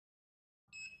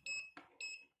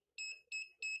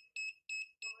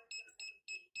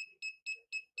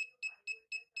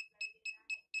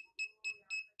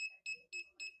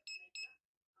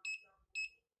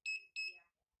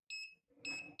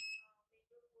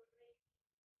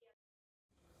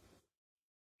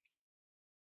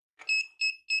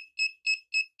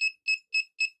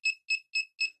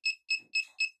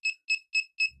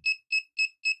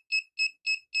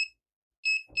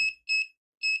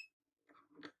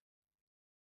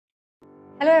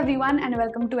Hello everyone and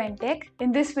welcome to NTech.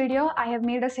 In this video, I have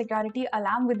made a security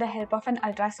alarm with the help of an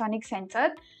ultrasonic sensor.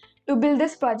 To build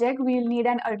this project, we will need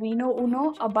an Arduino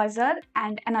Uno, a buzzer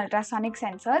and an ultrasonic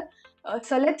sensor.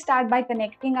 So let's start by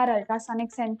connecting our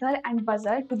ultrasonic sensor and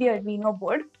buzzer to the Arduino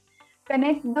board.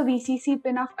 Connect the VCC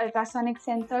pin of ultrasonic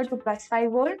sensor to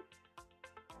 +5V,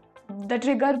 the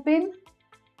trigger pin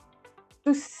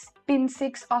to pin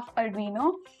 6 of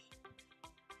Arduino,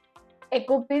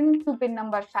 echo pin to pin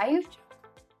number 5,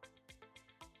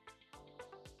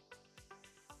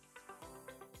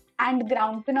 and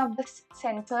ground pin of the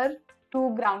sensor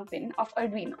to ground pin of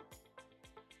Arduino.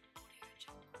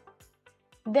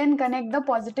 Then connect the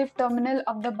positive terminal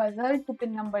of the buzzer to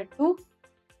pin number 2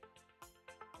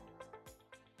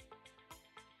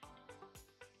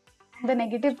 and the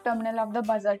negative terminal of the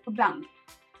buzzer to ground.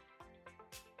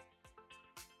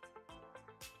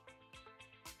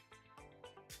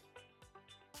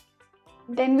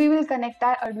 Then we will connect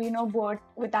our Arduino board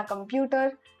with our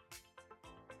computer.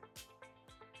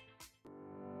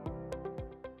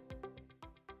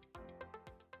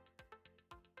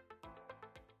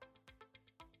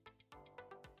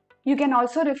 You can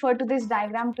also refer to this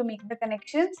diagram to make the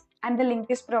connections, and the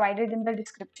link is provided in the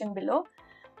description below.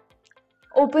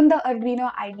 Open the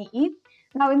Arduino IDE.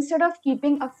 Now instead of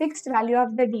keeping a fixed value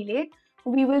of the delay,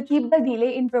 we will keep the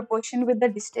delay in proportion with the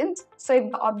distance. So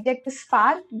if the object is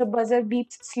far, the buzzer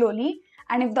beeps slowly,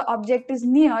 and if the object is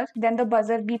near, then the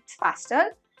buzzer beeps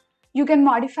faster. You can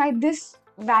modify this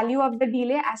value of the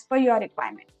delay as per your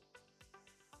requirement.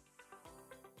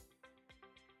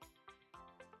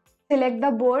 Select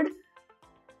the board,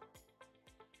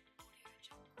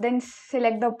 then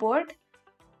select the port.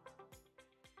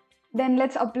 Then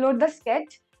let's upload the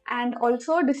sketch and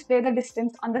also display the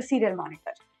distance on the serial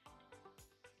monitor.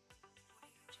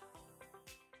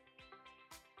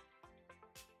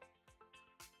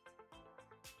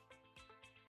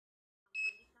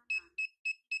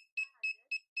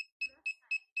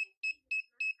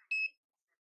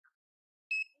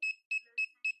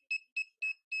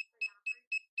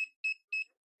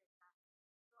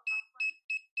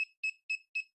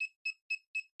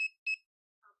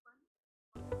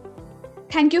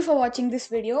 Thank you for watching this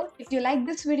video. If you like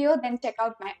this video, then check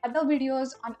out my other videos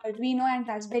on Arduino and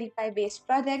Raspberry Pi based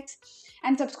projects,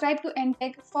 and subscribe to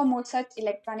NTech for more such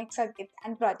electronic circuits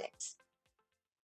and projects.